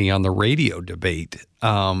allow me on the radio debate.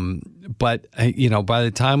 But, you know, by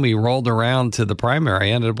the time we rolled around to the primary,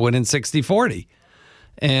 I ended up winning 60-40.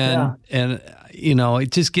 And, you know,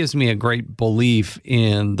 it just gives me a great belief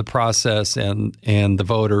in the process and the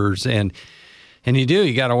voters. And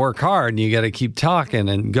you got to work hard, and you got to keep talking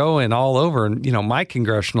and going all over. And, you know, my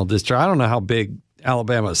congressional district, I don't know how big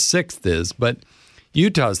Alabama's 6th is, but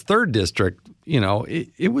Utah's 3rd district, you know,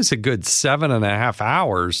 it was a good 7.5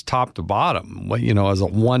 hours top to bottom, you know, as a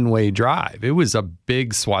one-way drive. It was a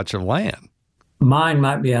big swatch of land. Mine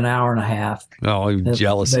might be an hour and a half. Oh, I'm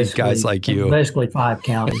jealous of guys like you. Basically 5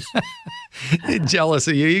 counties. Jealous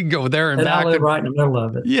of you. You can go there and back. I live right in the middle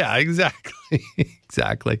of it. Yeah, exactly.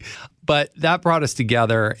 Exactly. But that brought us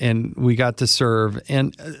together and we got to serve.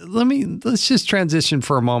 And let's just transition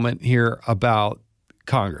for a moment here about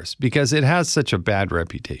Congress, because it has such a bad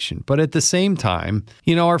reputation. But at the same time,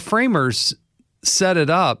 our framers set it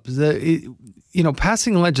up that,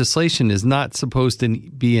 passing legislation is not supposed to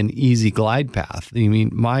be an easy glide path. I mean,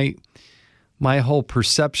 my whole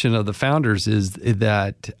perception of the founders is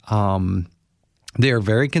that they are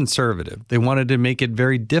very conservative. They wanted to make it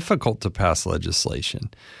very difficult to pass legislation.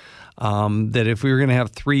 That if we were going to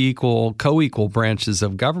have 3 co-equal branches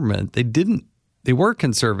of government, they were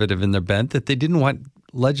conservative in their bent, that they didn't want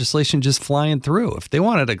legislation just flying through. If they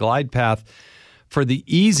wanted a glide path for the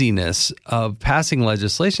easiness of passing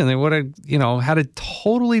legislation, they would have, had a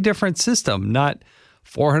totally different system, not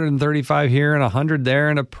 435 here and 100 there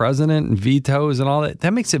and a president and vetoes and all that.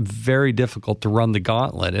 That makes it very difficult to run the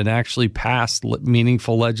gauntlet and actually pass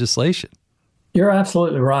meaningful legislation. You're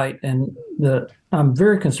absolutely right. And I'm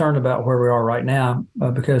very concerned about where we are right now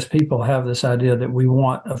because people have this idea that we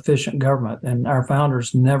want efficient government, and our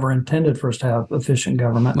founders never intended for us to have efficient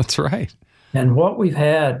government. That's right. And what we've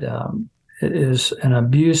had is an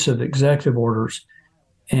abuse of executive orders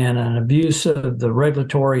and an abuse of the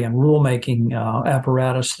regulatory and rulemaking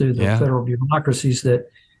apparatus through the federal bureaucracies that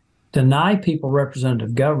deny people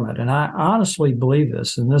representative government. And I honestly believe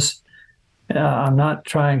this, and this I'm not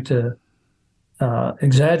trying to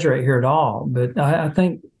exaggerate here at all, but I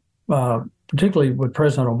think particularly with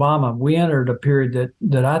President Obama, we entered a period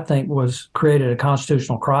that I think created a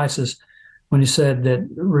constitutional crisis when he said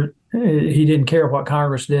that he didn't care what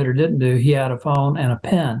Congress did or didn't do. He had a phone and a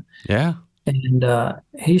pen. Yeah. And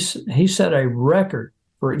he set a record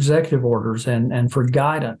for executive orders and for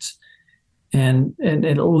guidance. And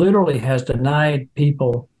it literally has denied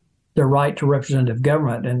people the right to representative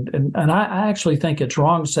government. And I actually think it's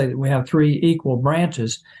wrong to say that we have 3 equal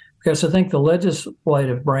branches, because I think the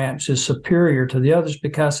legislative branch is superior to the others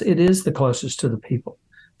because it is the closest to the people,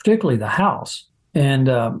 particularly the House. And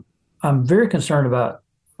I'm very concerned about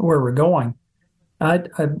where we're going. I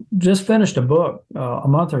just finished a book a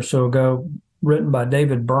month or so ago written by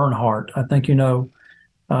David Bernhardt. I think you know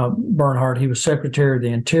Bernhardt. He was Secretary of the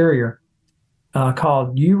Interior,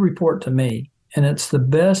 called You Report to Me. And it's the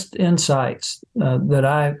best insights that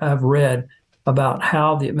I've read about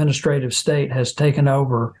how the administrative state has taken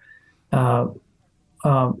over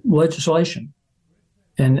legislation.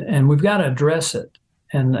 And we've got to address it.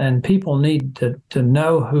 And people need to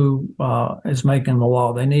know who is making the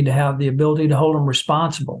law. They need to have the ability to hold them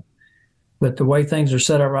responsible. But the way things are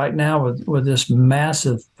set up right now with this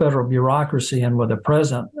massive federal bureaucracy and with the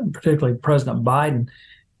president, and particularly President Biden,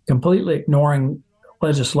 completely ignoring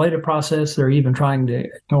legislative process, they're even trying to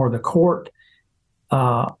ignore the court.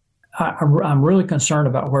 I'm really concerned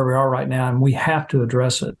about where we are right now, and we have to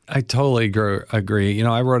address it. I totally agree.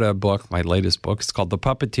 I wrote a book, my latest book. It's called The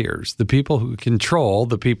Puppeteers, the people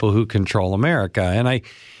who control America. And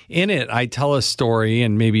in it, I tell a story,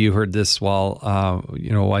 and maybe you heard this while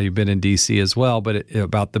you've been in D.C. as well, but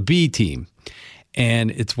about the B team.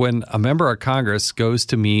 And it's when a member of Congress goes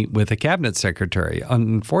to meet with a cabinet secretary.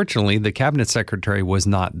 Unfortunately, the cabinet secretary was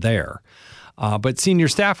not there. But senior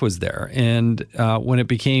staff was there. And when it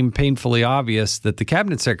became painfully obvious that the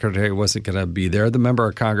cabinet secretary wasn't going to be there, the member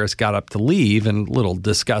of Congress got up to leave and a little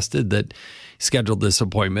disgusted that he scheduled this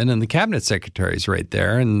appointment. And the cabinet secretary's right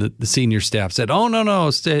there. And the senior staff said, "Oh,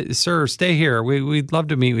 no, stay here. We'd love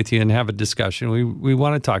to meet with you and have a discussion. We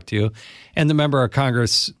want to talk to you." And the member of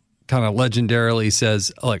Congress kind of legendarily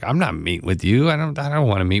says, "Look, I'm not meeting with you. I don't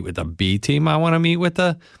want to meet with the B team. I want to meet with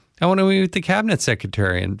the cabinet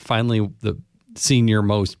secretary." And finally, the senior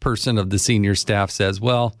most person of the senior staff says,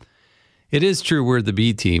 "Well, it is true we're the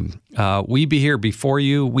B team. We be here before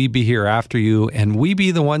you, we be here after you, and we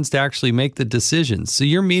be the ones to actually make the decisions. So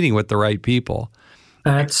you're meeting with the right people."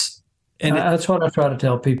 That's what I try to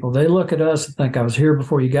tell people. They look at us and think, "I was here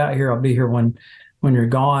before you got here. I'll be here when you're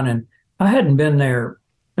gone." And I hadn't been there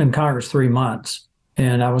in Congress 3 months.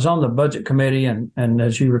 And I was on the budget committee, and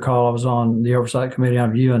as you recall, I was on the oversight committee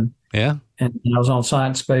on viewing. Yeah. And I was on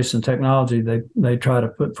science, space, and technology. They try to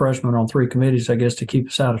put freshmen on 3 committees, I guess, to keep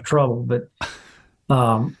us out of trouble. But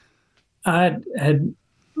I had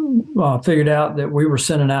figured out that we were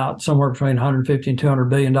sending out somewhere between $150 and $200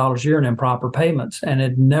 billion a year in improper payments, and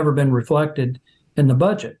it had never been reflected in the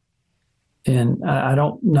budget. And I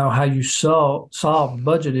don't know how you solve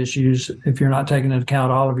budget issues if you're not taking into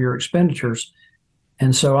account all of your expenditures.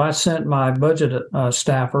 And so I sent my budget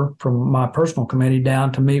staffer from my personal committee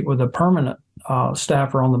down to meet with a permanent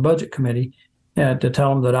staffer on the budget committee to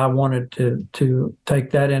tell them that I wanted to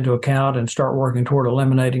take that into account and start working toward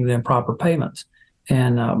eliminating the improper payments.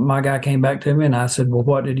 And my guy came back to me and I said, well,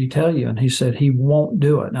 what did he tell you? And he said, he won't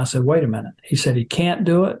do it. And I said, wait a minute. He said, he can't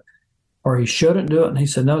do it or he shouldn't do it. And he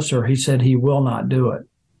said, no, sir. He said, he will not do it.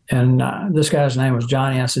 And this guy's name was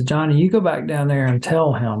Johnny. I said, Johnny, you go back down there and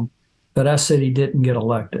tell him that I said he didn't get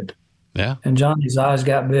elected. Yeah. And Johnny's eyes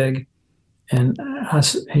got big. And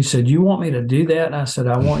he said, you want me to do that? And I said,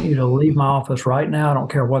 I want you to leave my office right now. I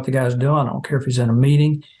don't care what the guy's doing. I don't care if he's in a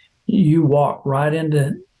meeting. You walk right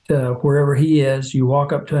into wherever he is. You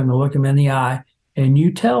walk up to him and look him in the eye, and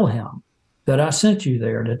you tell him that I sent you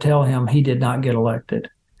there to tell him he did not get elected.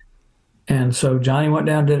 And so Johnny went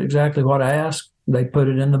down and did exactly what I asked. They put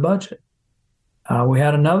it in the budget. We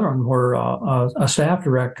had another one where a staff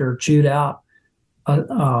director chewed out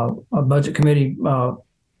a budget committee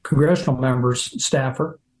congressional member's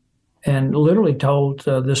staffer and literally told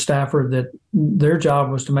the staffer that their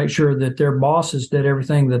job was to make sure that their bosses did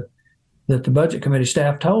everything that the budget committee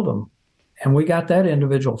staff told them. And we got that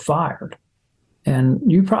individual fired. And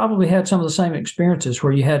you probably had some of the same experiences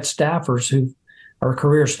where you had staffers who are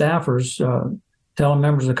career staffers telling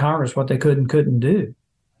members of Congress what they could and couldn't do.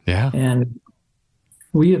 Yeah. And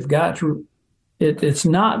we have got to, it's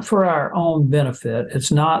not for our own benefit.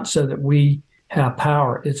 It's not so that we have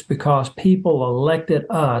power. It's because people elected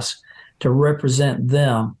us to represent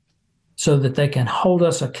them so that they can hold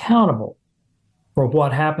us accountable for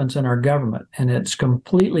what happens in our government. And it's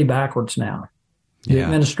completely backwards now. The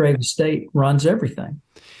administrative state runs everything.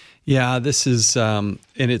 Yeah, this is, and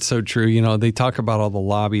it's so true. You know, they talk about all the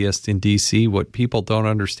lobbyists in D.C. What people don't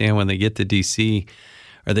understand when they get to D.C.,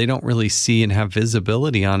 or they don't really see and have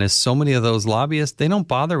visibility on, is so many of those lobbyists, they don't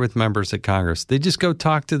bother with members of Congress. They just go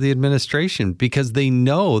talk to the administration because they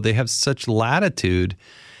know they have such latitude.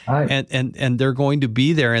 Right. And they're going to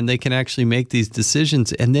be there and they can actually make these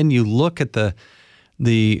decisions. And then you look at the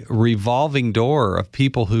revolving door of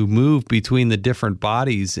people who move between the different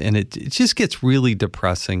bodies, and it just gets really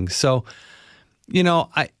depressing. So, you know,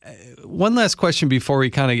 one last question before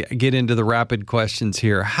we kind of get into the rapid questions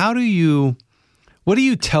here. What do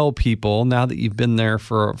you tell people now that you've been there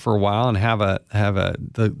for a while and have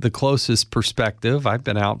the closest perspective? I've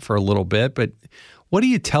been out for a little bit, but what do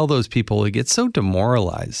you tell those people who get so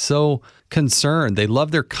demoralized, so concerned? They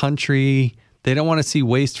love their country. They don't want to see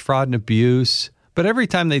waste, fraud, and abuse. But every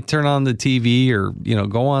time they turn on the TV or, you know,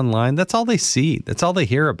 go online, that's all they see. That's all they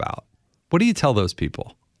hear about. What do you tell those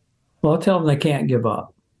people? Well, I tell them they can't give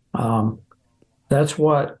up. That's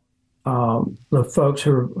what the folks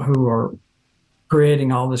who are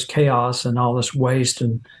creating all this chaos and all this waste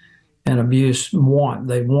and abuse want.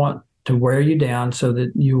 They want to wear you down so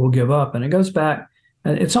that you will give up. And it goes back,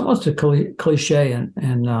 and it's almost a cliche,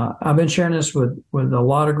 and I've been sharing this with a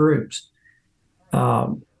lot of groups.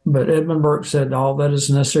 But Edmund Burke said, all that is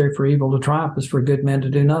necessary for evil to triumph is for good men to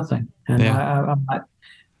do nothing. And I might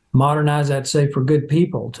modernize that, say, for good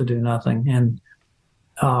people to do nothing. And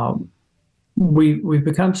we've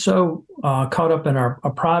become so caught up in our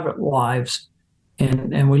private lives,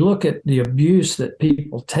 and we look at the abuse that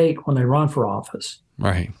people take when they run for office.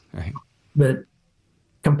 Right. But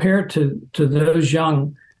compared to those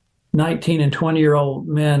young 19 and 20-year-old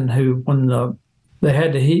men who, when they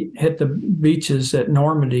had to hit the beaches at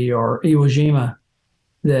Normandy or Iwo Jima,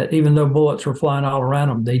 that even though bullets were flying all around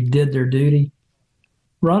them, they did their duty.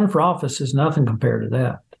 Running for office is nothing compared to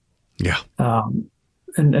that. Yeah.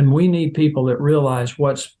 And we need people that realize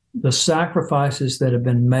what's the sacrifices that have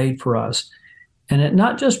been made for us. And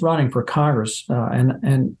not just running for Congress,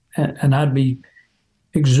 and I'd be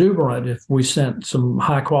exuberant if we sent some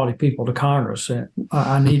high-quality people to Congress.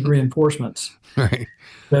 I need reinforcements. Right.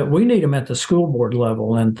 But we need them at the school board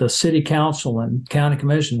level and the city council and county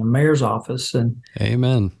commission and mayor's office. And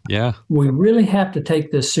amen. Yeah. We really have to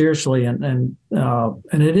take this seriously, and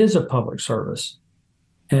it is a public service.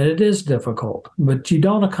 And it is difficult, but you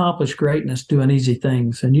don't accomplish greatness doing easy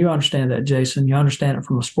things. And you understand that, Jason. You understand it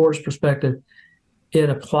from a sports perspective. It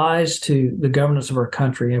applies to the governance of our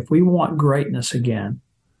country. If we want greatness again,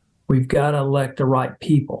 we've got to elect the right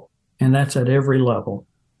people, and that's at every level.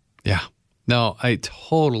 Yeah. No, I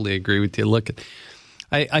totally agree with you. Look,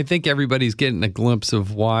 I think everybody's getting a glimpse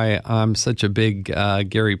of why I'm such a big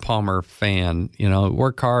Gary Palmer fan. You know,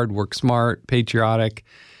 work hard, work smart, patriotic,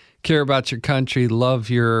 care about your country, love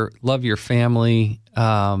your family.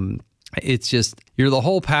 It's just, you're the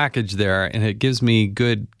whole package there, and it gives me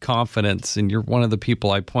good confidence. And you're one of the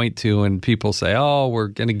people I point to, and people say, oh, we're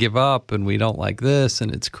going to give up, and we don't like this,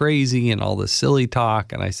 and it's crazy, and all this silly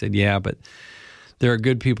talk. And I said, yeah, but there are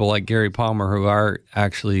good people like Gary Palmer who are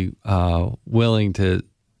actually willing to,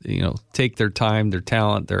 take their time, their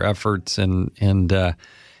talent, their efforts, and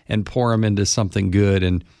pour them into something good.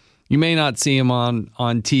 And you may not see him on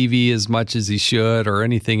TV as much as he should or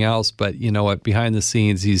anything else, but you know what? Behind the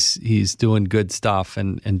scenes, he's doing good stuff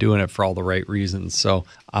and doing it for all the right reasons. So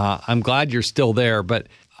I'm glad you're still there. But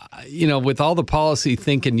with all the policy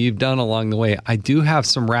thinking you've done along the way, I do have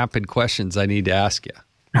some rapid questions I need to ask you.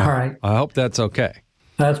 All right. I hope that's okay.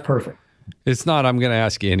 That's perfect. It's not. I'm going to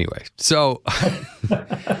ask you anyway. So,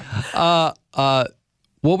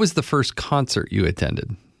 what was the first concert you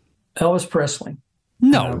attended? Elvis Presley.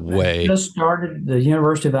 No way. I just started at the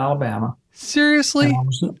University of Alabama. Seriously?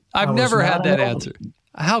 I've never had that answer.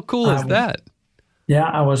 How cool is that? Yeah,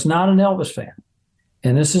 I was not an Elvis fan.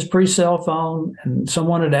 And this is pre-cell phone, and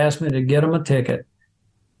someone had asked me to get them a ticket.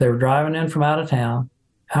 They were driving in from out of town.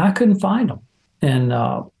 I couldn't find them.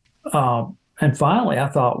 And finally I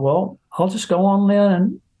thought, well, I'll just go on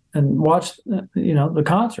in and watch, the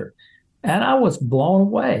concert. And I was blown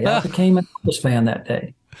away. I became an Elvis fan that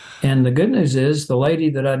day. And the good news is the lady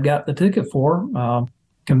that I'd got the ticket for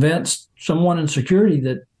convinced someone in security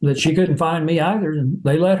that she couldn't find me either, and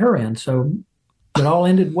they let her in. So it all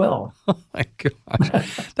ended well. Oh, my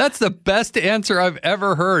gosh. That's the best answer I've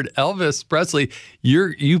ever heard. Elvis Presley,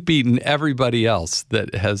 you've beaten everybody else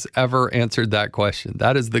that has ever answered that question.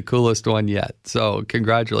 That is the coolest one yet. So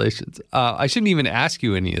congratulations. I shouldn't even ask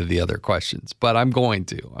you any of the other questions, but I'm going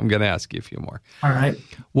to. I'm going to ask you a few more. All right.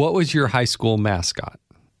 What was your high school mascot?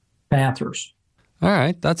 Panthers. All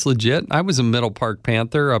right, that's legit. I was a Middle Park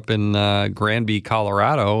Panther up in Granby,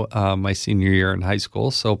 Colorado, my senior year in high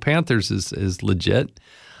school. So Panthers is legit.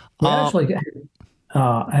 We actually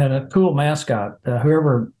had a cool mascot.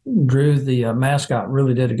 Whoever drew the mascot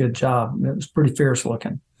really did a good job. It was pretty fierce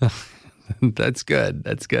looking. That's good.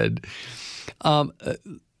 That's good. Let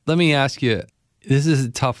me ask you, this is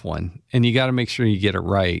a tough one, and you got to make sure you get it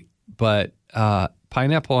right. But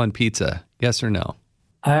pineapple on pizza, yes or no?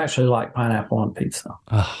 I actually like pineapple on pizza.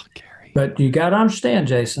 Oh, Gary. But you got to understand,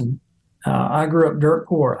 Jason, I grew up dirt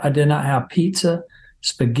poor. I did not have pizza,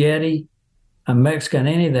 spaghetti, Mexican,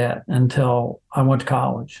 any of that until I went to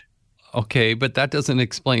college. Okay, but that doesn't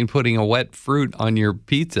explain putting a wet fruit on your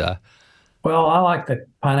pizza. Well, I like the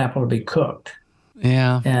pineapple to be cooked.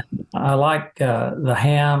 Yeah. And I like the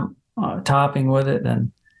ham topping with it.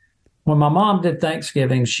 And when my mom did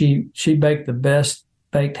Thanksgiving, she baked the best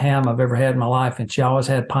baked ham I've ever had in my life, and she always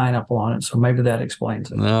had pineapple on it. So maybe that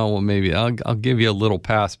explains it. No, well, maybe I'll give you a little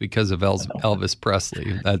pass because of Elvis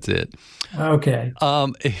Presley. That's it. Okay.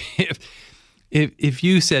 If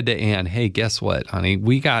you said to Ann, "Hey, guess what, honey?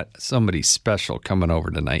 We got somebody special coming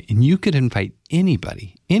over tonight, and you could invite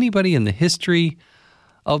anybody in the history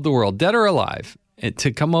of the world, dead or alive,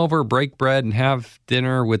 to come over, break bread, and have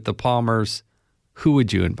dinner with the Palmers," who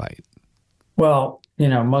would you invite? Well,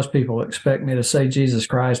 most people expect me to say Jesus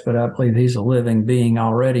Christ, but I believe he's a living being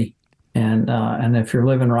already. And if you're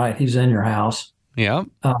living right, he's in your house. Yeah.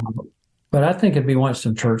 But I think it'd be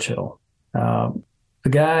Winston Churchill. The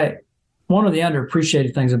guy, one of the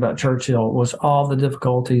underappreciated things about Churchill was all the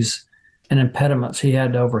difficulties and impediments he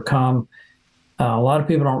had to overcome. A lot of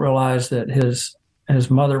people don't realize that his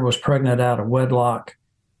mother was pregnant out of wedlock.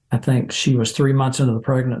 I think she was 3 months into the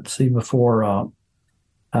pregnancy before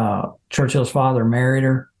Churchill's father married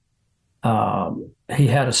her. He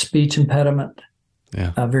had a speech impediment,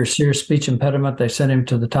 a very serious speech impediment. They sent him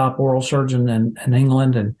to the top oral surgeon in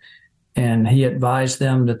England, and he advised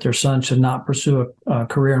them that their son should not pursue a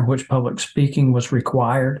career in which public speaking was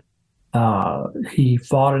required. He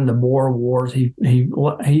fought in the Boer Wars. He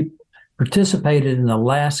participated in the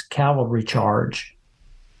last cavalry charge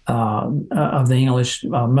of the English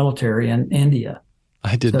military in India.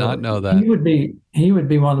 I did not know that. He would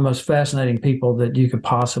be one of the most fascinating people that you could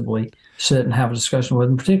possibly sit and have a discussion with,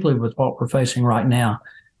 and particularly with what we're facing right now.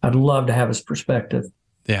 I'd love to have his perspective.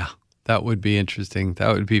 Yeah, that would be interesting.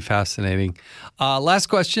 That would be fascinating. Last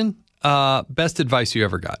question. Best advice you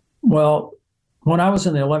ever got? Well, when I was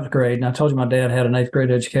in the 11th grade, and I told you my dad had an 8th grade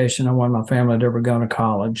education, and one of my family had ever gone to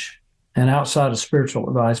college, and outside of spiritual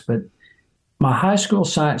advice, but my high school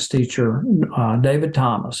science teacher, David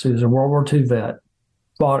Thomas, who's a World War II vet,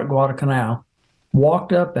 fought at Guadalcanal,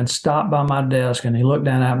 walked up and stopped by my desk, and he looked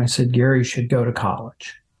down at me and said, "Gary, you should go to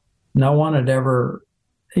college." No one had ever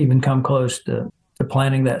even come close to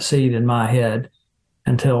planting that seed in my head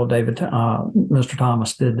until Mr.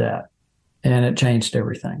 Thomas did that, and it changed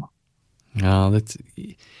everything. No,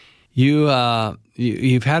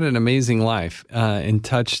 You've had an amazing life and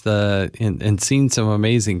touched and seen some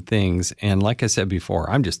amazing things. And like I said before,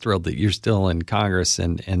 I'm just thrilled that you're still in Congress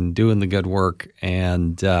and doing the good work.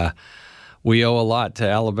 And we owe a lot to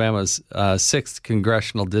Alabama's 6th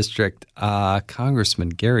Congressional District, Congressman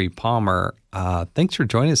Gary Palmer. Thanks for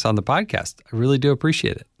joining us on the podcast. I really do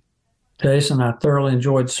appreciate it. Jason, I thoroughly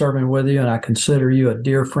enjoyed serving with you, and I consider you a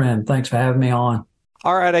dear friend. Thanks for having me on.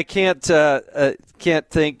 All right, I can't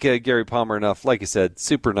thank Gary Palmer enough. Like I said,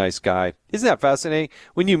 super nice guy. Isn't that fascinating?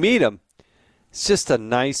 When you meet him, it's just a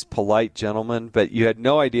nice, polite gentleman, but you had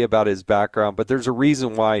no idea about his background. But there's a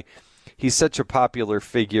reason why he's such a popular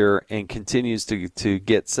figure and continues to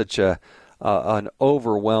get such an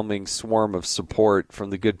overwhelming swarm of support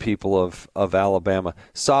from the good people of Alabama.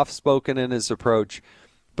 Soft-spoken in his approach,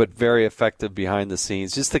 but very effective behind the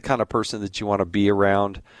scenes. Just the kind of person that you want to be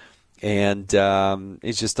around. And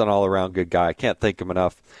he's just an all-around good guy. I can't thank him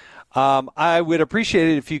enough. I would appreciate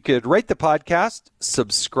it if you could rate the podcast,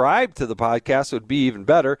 subscribe to the podcast would be even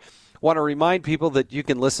better. Want to remind people that you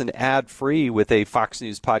can listen ad-free with a Fox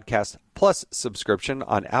News Podcast Plus subscription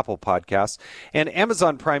on Apple Podcasts. And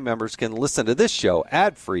Amazon Prime members can listen to this show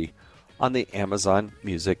ad-free on the Amazon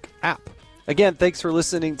Music app. Again, thanks for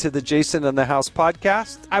listening to the Jason in the House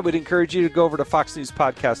podcast. I would encourage you to go over to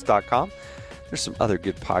foxnewspodcast.com. There's some other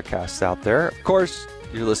good podcasts out there. Of course,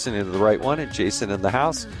 you're listening to the right one at Jason in the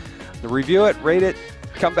House. Review it, rate it,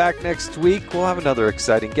 come back next week. We'll have another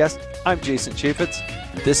exciting guest. I'm Jason Chaffetz.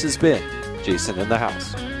 This has been Jason in the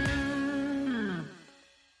House.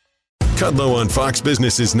 Kudlow on Fox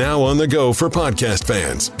Business is now on the go for podcast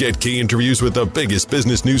fans. Get key interviews with the biggest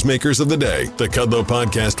business newsmakers of the day. The Kudlow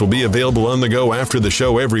podcast will be available on the go after the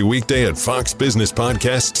show every weekday at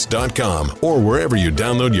foxbusinesspodcasts.com or wherever you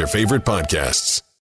download your favorite podcasts.